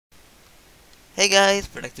Hey guys,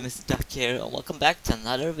 Productive Mr. Duck here, and welcome back to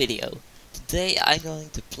another video. Today I'm going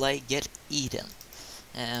to play Get Eaten.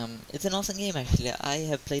 It's an awesome game actually. I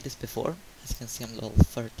have played this before. As you can see, I'm level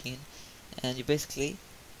 13, and you basically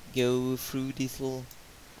go through these little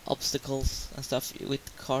obstacles and stuff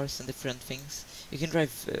with cars and different things. You can drive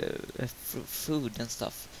food and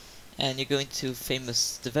stuff, and you go into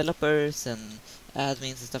famous developers and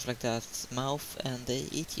admins and stuff like that mouth, and they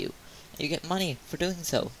eat you. You get money for doing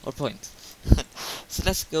so, or points. So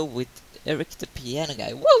let's go with Eric the piano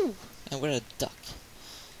guy. Woo! And we're a duck.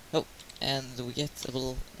 Oh, and we get a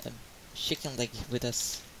little chicken leg with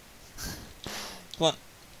us. Come on.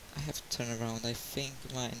 I have to turn around. I think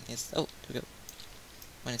mine is... Oh, there we go.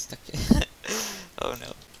 Mine is stuck. Oh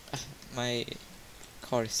no. My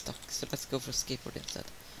car is stuck. So let's go for skateboard instead.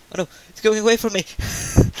 Oh no, it's going away from me!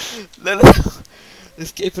 No, no, no! The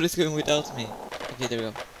skateboard is going without me. Okay, there we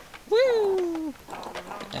go. Woo!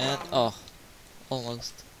 And, oh.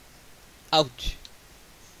 Almost. Ouch.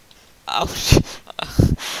 Ouch.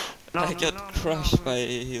 I got crushed by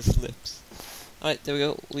his lips. Alright, there we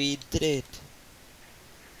go. We did it.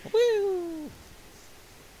 Woo!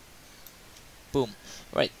 Boom.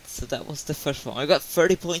 Right, so that was the first one. I got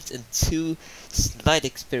 30 points and 2 slide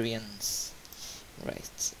experience.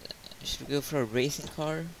 Right. Should we go for a racing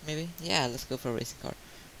car, maybe? Yeah, let's go for a racing car.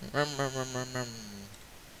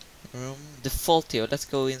 Defaultio, let's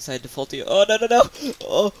go inside Defaultio. Oh no no no!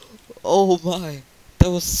 Oh my! That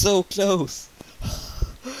was so close!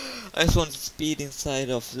 I just wanted to speed inside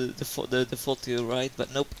of the Defaultio ride,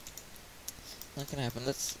 but nope. Not gonna happen.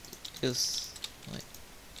 Let's use... Wait.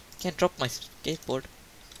 Can't drop my skateboard.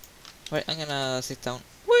 Right, I'm gonna sit down.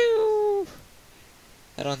 Woo!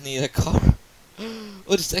 I don't need a car.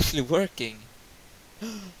 Oh, it's actually working!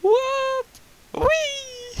 What? Whee!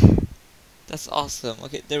 That's awesome.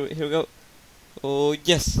 Okay, here we go. Oh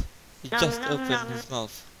yes, he just opened his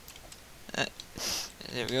mouth.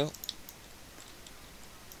 There we go.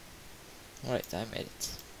 Alright, I made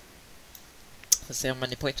it. Let's see how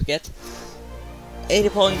many points we get. 80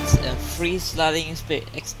 points and 3 sliding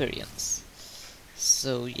experience.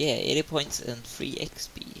 So yeah, 80 points and 3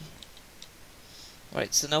 XP.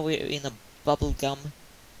 Right, so now we're in a bubble gum,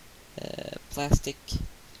 plastic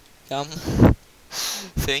gum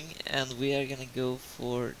thing, and we are gonna go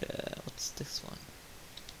for the... what's this one?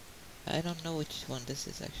 I don't know which one this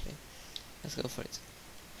is actually. Let's go for it.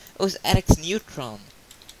 Oh, it's Alex Neutron.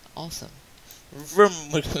 Awesome.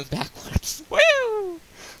 Vroom, we're going backwards. Woo!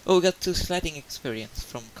 Oh, we got 2 sliding experience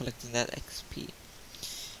from collecting that XP.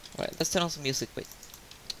 Alright, let's turn on some music. Wait.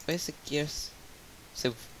 Where's the gears?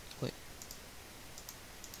 So, wait.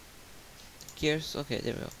 Gears? Okay,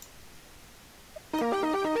 there we go.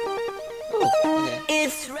 Okay.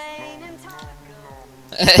 It's raining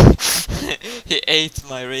tacos. He ate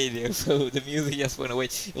my radio, so the music just went away.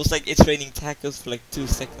 It was like it's raining tacos for like 2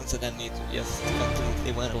 seconds and then it just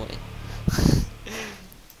completely went away.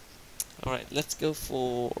 Alright, let's go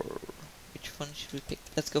for... which one should we pick?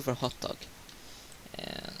 Let's go for hot dog.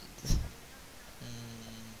 And...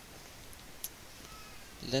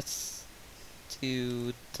 let's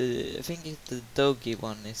do the... I think the doggy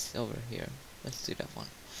one is over here. Let's do that one.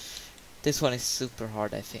 This one is super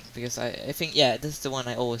hard, I think, because I think, yeah, this is the one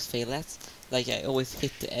I always fail at. Like, I always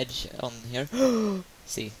hit the edge on here.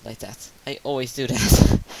 See, like that. I always do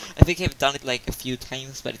that. I think I've done it like a few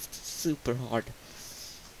times, but it's super hard.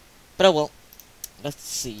 But oh well. Let's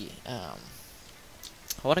see. I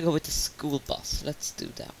want to go with the school bus. Let's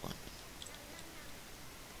do that one.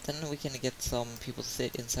 Then we can get some people to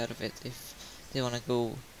sit inside of it if they want to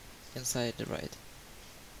go inside the ride.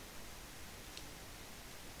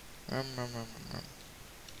 Okay,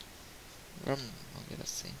 let's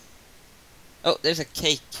see. Oh, there's a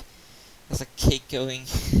cake. There's a cake going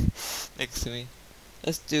next to me.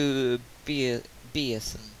 Let's do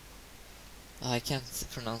Biesen. I can't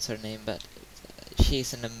pronounce her name, but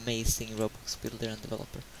she's an amazing Roblox builder and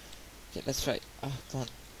developer. Okay, let's try. Oh, come on.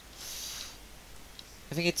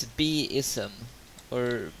 I think it's Biesen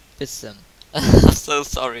or Bism. I'm so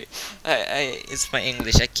sorry. It's my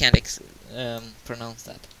English. I can't pronounce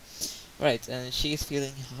that. Right, and she's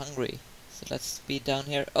feeling hungry. So let's speed down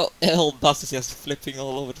here. Oh, the whole bus is just flipping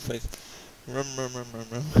all over the place. Right,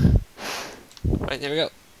 there we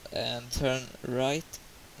go. And turn right.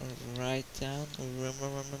 Right down.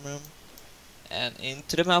 And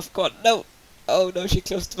into the mouth. God, no! Oh no, she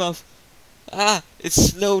closed the mouth. Ah, it's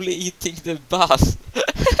slowly eating the bus.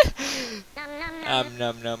 Nom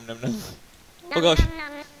nom nom nom. Oh gosh.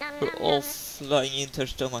 We're all flying into her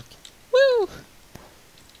stomach. Woo!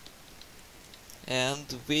 And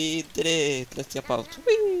we did it! Let's jump out.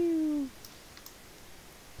 Woo!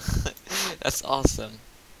 That's awesome.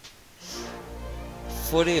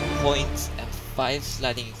 40 points and 5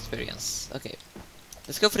 sliding experience. Okay,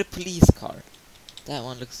 let's go for the police car. That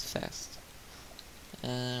one looks fast.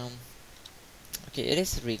 Okay, it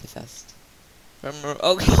is really fast. Remember?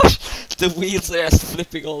 Oh gosh, the wheels are just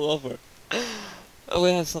flipping all over. Oh,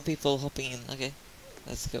 we have some people hopping in. Okay,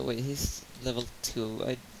 let's go. Wait, he's level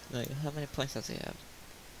 2. How many points does he have?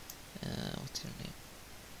 What's your name?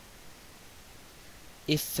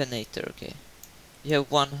 Ifenator. Okay, you have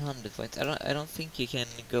 100 points. I don't think you can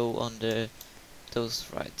go on those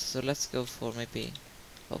rides. So let's go for maybe.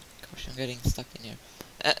 Oh gosh, I'm getting stuck in here.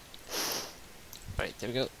 Right, there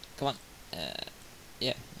we go. Come on.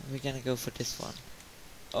 Yeah, we're gonna go for this one.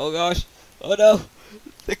 Oh gosh! Oh no!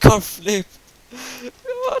 The car flipped!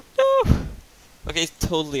 Oh no! Okay, it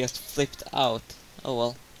totally just flipped out. Oh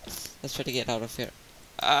well. Let's try to get out of here.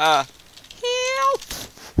 Ah! Help!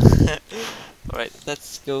 Alright,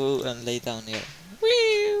 let's go and lay down here.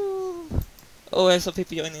 Woo! Oh, I saw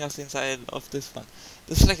people joining us inside of this one.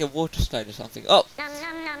 This is like a water slide or something. Oh!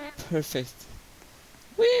 Perfect.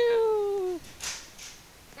 Woo!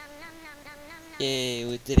 Yay,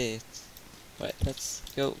 we did it. Right, let's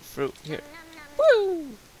go through here. Woo!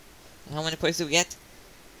 How many points do we get?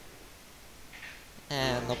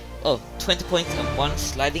 And oh, 20 points and 1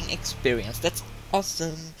 sliding experience. That's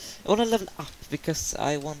awesome. I want to level up because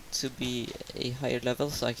I want to be a higher level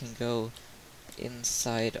so I can go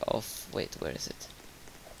inside of... Wait, where is it?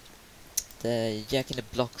 The Jack in the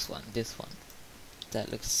Blocks one, this one. That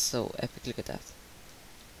looks so epic, look at that.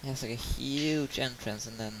 It has like a huge entrance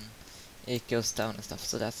and then it goes down and stuff,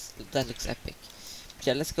 so that looks epic. But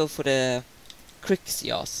yeah, let's go for the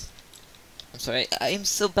Crixios. I'm sorry, I'm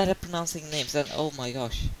so bad at pronouncing names, and oh my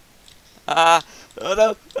gosh. Ah! Oh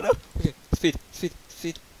no! Oh no! Okay, speed, speed,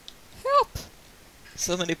 speed. Help!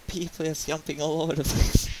 So many people just jumping all over the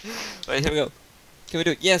place. Right, here we go. Can we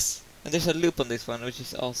do it? Yes! And there's a loop on this one, which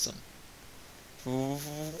is awesome. Whee!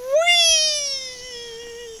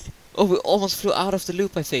 Oh, we almost flew out of the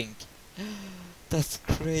loop, I think. That's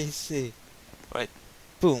crazy. Right,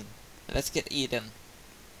 boom. Let's get eaten.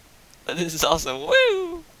 This is awesome.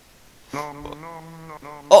 Woo!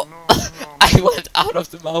 Oh! I went out of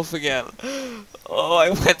the mouth again. Oh, I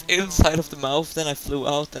went inside of the mouth, then I flew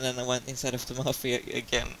out, and then I went inside of the mouth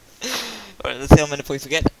again. Alright, let's see how many points we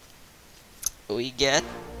get. We get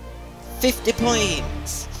 50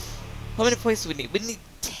 points! How many points do we need? We need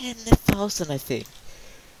 10,000, I think,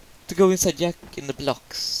 to go inside Jack in the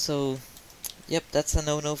Blocks. So, yep, that's a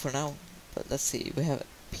no-no for now. But let's see, we have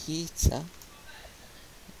pizza.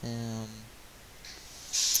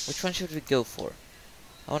 Which one should we go for?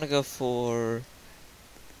 I want to go for...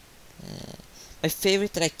 my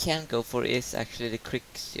favorite that I can go for is actually the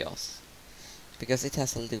Crixios. Because it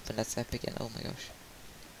has a loop and that's epic and oh my gosh.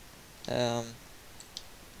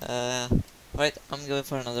 Right, I'm going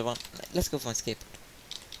for another one. Let's go for my skateboard.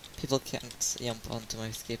 People can't jump onto my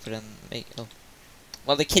skateboard and make... Oh.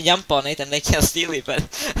 Well, they can jump on it and they can steal it, but...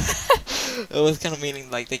 it was kind of meaning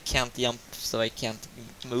like they can't jump so I can't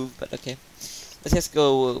move, but okay. Let's just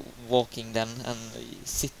go walking then and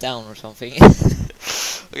sit down or something.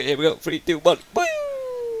 Okay, here we go. 3, 2, 1. Woo!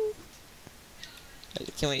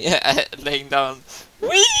 Can we... laying down.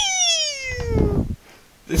 Whee!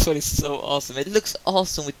 This one is so awesome. It looks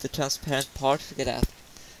awesome with the transparent part. Look at that.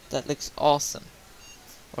 That looks awesome.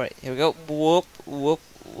 Alright, here we go. Whoop, whoop,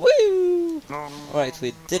 woo! Alright,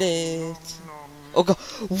 we did it. Oh god.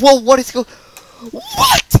 Whoa, what is going...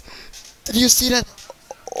 What? Did you see that?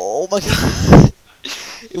 Oh my god.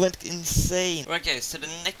 It went insane. Okay, so the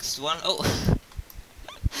next one... Oh.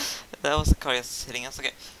 That was the car just hitting us.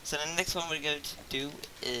 Okay, so the next one we're going to do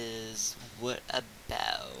is... What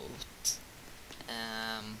about...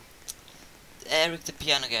 Eric the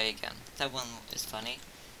Piano Guy again. That one is funny.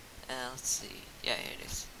 Let's see. Yeah, here it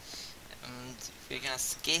is. And we're gonna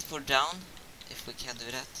skateboard down. If we can do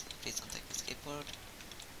that. Please don't take the skateboard.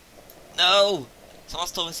 No! Someone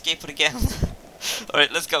stole my skateboard again.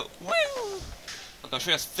 Alright, let's go. Woo! Oh gosh,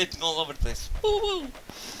 we're just flipping all over the place. Woo woo!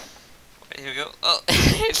 Right, here we go. Oh,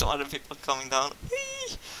 here's some other people coming down.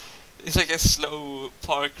 Whee! It's like a slow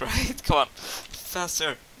park ride. Come on.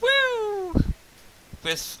 Faster. Woo!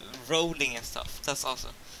 With rolling and stuff. That's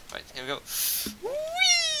awesome. Right, here we go.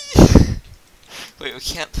 Whee! Wait, we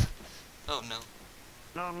can't. Oh no.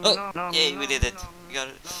 Oh, yay, we did it. We got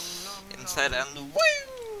it inside and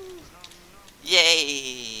woo!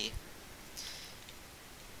 Yay!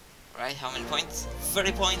 Right, how many points?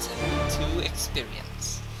 30 points and 2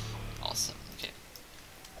 experience. Awesome, okay.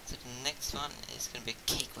 So the next one is gonna be a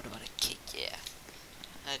cake. What about a cake? Yeah.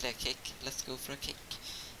 I like cake. Let's go for a cake.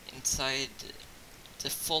 Inside the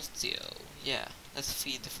Foltio. Yeah, let's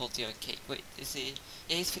feed the Faultio a cake. Wait, is he?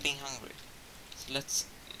 Yeah, he's feeling hungry. So let's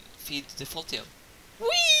feed the Faultio.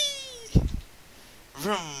 Whee!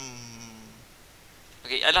 Vroom!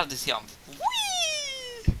 Okay, I love this jump.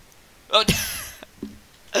 Whee! Oh,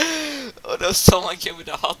 oh no, someone came with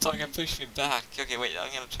a hot dog and pushed me back. Okay, wait,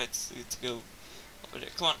 I'm gonna try to go over there.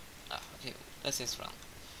 Come on. Ah, okay, let's just run.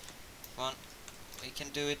 Come on, we can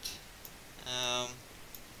do it.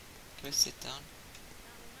 Can we sit down?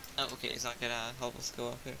 Oh, okay, it's not gonna help us go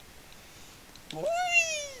up here.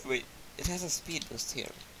 Whee! Wait, it has a speed boost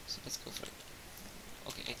here, so let's go for it.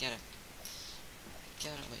 Okay, I get it.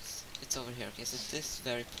 Wait, it's over here. Okay, so this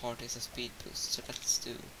very part is a speed boost, so let's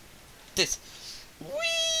do this.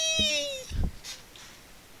 Whee!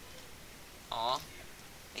 Aw,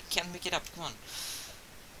 I can't make it up, come on.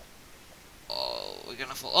 Oh, we're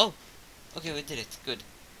gonna fall. Oh! Okay, we did it, good.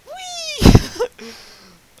 Whee!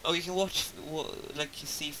 Oh, you can watch, like, you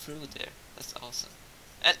see through there. That's awesome.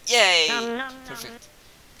 And yay! Perfect.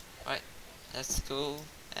 Alright, let's go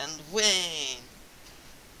and win!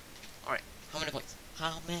 Alright, how many points?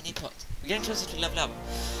 How many points? We're getting closer to level up.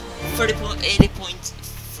 80 points,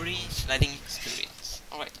 free sliding experience.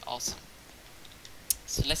 Alright, awesome.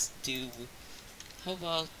 So let's do... How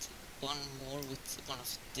about one more with one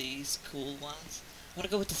of these cool ones? I wanna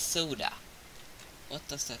go with the soda. What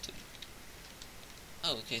does that do?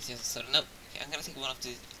 Oh, okay, it's just a soda. No, okay, I'm gonna take one of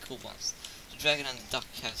the cool ones. The dragon and the duck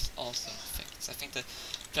has awesome effects. I think the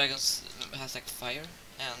dragon has like fire,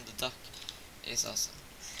 and the duck is awesome.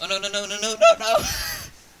 Oh no, no, no, no, no, no, no!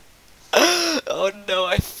 Oh no,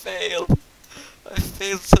 I failed! I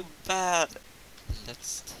failed so bad!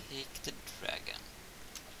 Let's take the dragon.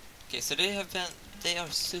 Okay, so they are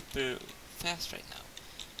super fast right now.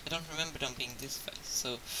 I don't remember them being this fast,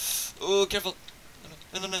 so... Oh, careful!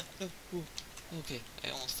 No, no, no, no, no! Ooh. Okay, I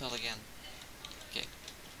almost fell again. Okay,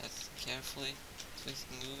 let's carefully just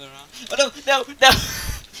move around. Oh no, no, no!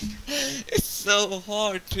 It's so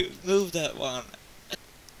hard to move that one.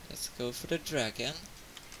 Let's go for the dragon.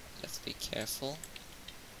 Let's be careful.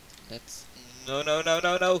 Let's... No, no, no,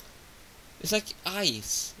 no, no! It's like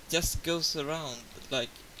ice. It just goes around like...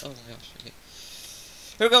 Oh my gosh, okay.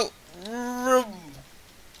 Here we go!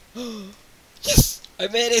 Vroom. Yes! I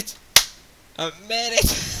made it! I made it!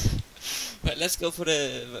 Right, let's go for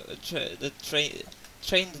the train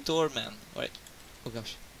the doorman. Alright. Oh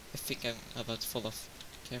gosh. I think I'm about to fall off.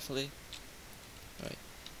 Carefully. Alright.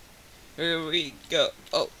 Here we go.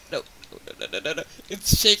 Oh, no. No, no, no, no, no.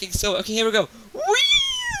 It's shaking so... Okay, here we go.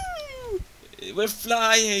 Whee! We're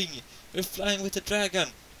flying! We're flying with the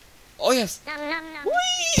dragon. Oh, yes!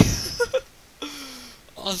 Whee!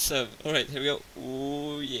 Awesome. Alright, here we go.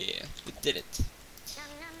 Oh, yeah. We did it.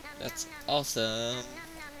 That's awesome.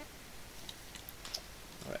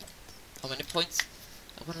 Alright. How many points?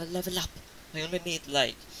 I wanna level up. I only need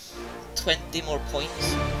like 20 more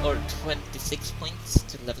points or 26 points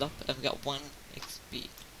to level up, and we got 1 XP.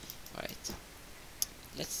 Alright.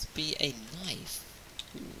 Let's be a knife.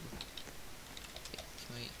 Ooh. Okay,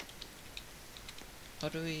 can we... How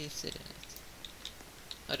do we sit in it?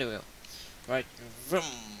 Oh, there we go. Right, vroom.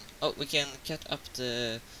 Oh, we can cut up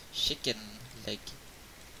the chicken leg.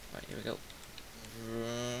 Right, here we go.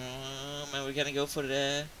 Vroom. And we're gonna go for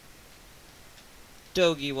the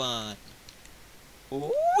doggy one. Whee!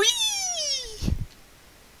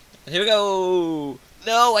 And here we go!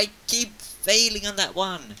 No, I keep failing on that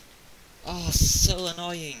one. Oh, so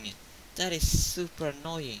annoying. That is super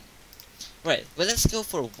annoying. Right, well, let's go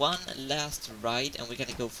for one last ride, and we're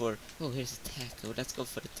gonna go for... Oh, here's a taco. Let's go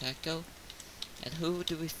for the taco. And who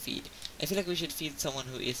do we feed? I feel like we should feed someone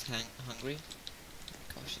who is hungry.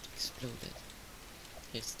 Oh gosh, it exploded.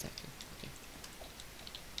 Here's the taco. Okay.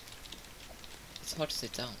 It's hard to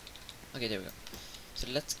sit down. Okay, there we go. So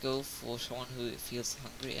let's go for someone who feels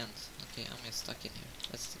hungry and... Okay, I'm just stuck in here.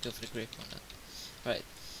 Let's go for the grape one then. Right.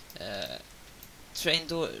 Train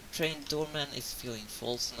doorman is feeling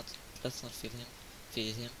full, so let's not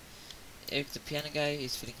feed him. Eric the piano guy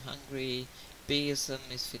is feeling hungry.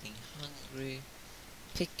 BSM is feeling hungry.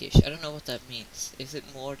 Pickish, I don't know what that means. Is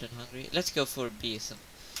it more than hungry? Let's go for BSM.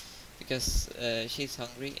 Because she's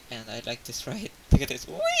hungry and I like this ride. Look at this.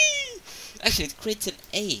 Whee! Actually, it creates an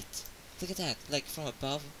 8. Look at that. Like from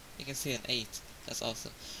above, you can see an 8. That's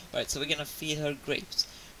awesome. Alright, so we're gonna feed her grapes.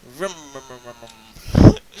 Rum, rum, rum, rum, rum.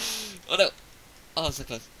 Oh no! Oh, so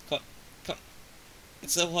close. Come on. Come on.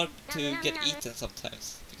 It's so hard to get eaten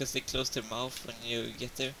sometimes. Because they close their mouth when you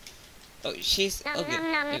get there. Oh, she's... Okay,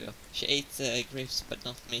 there we go. She ate grapes, but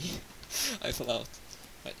not me. I fell out.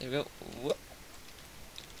 Right, there we go. Whoop.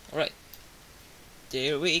 Alright.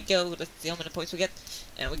 There we go. Let's see how many points we get.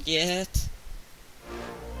 And we get...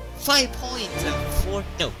 5 points and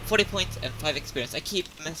 40 points and 5 experience. I keep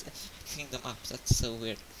mixing them up, that's so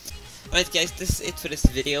weird. Alright guys, this is it for this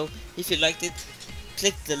video. If you liked it,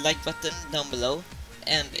 click the like button down below.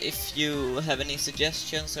 And if you have any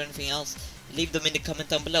suggestions or anything else, leave them in the comment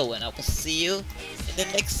down below, and I will see you in the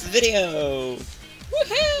next video.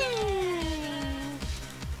 Woohoo!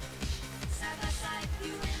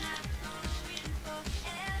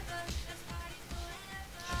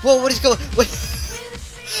 Whoa, what is going? Wait,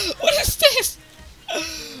 what is this?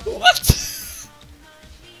 What?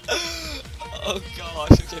 Oh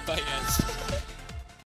gosh, okay, bye guys.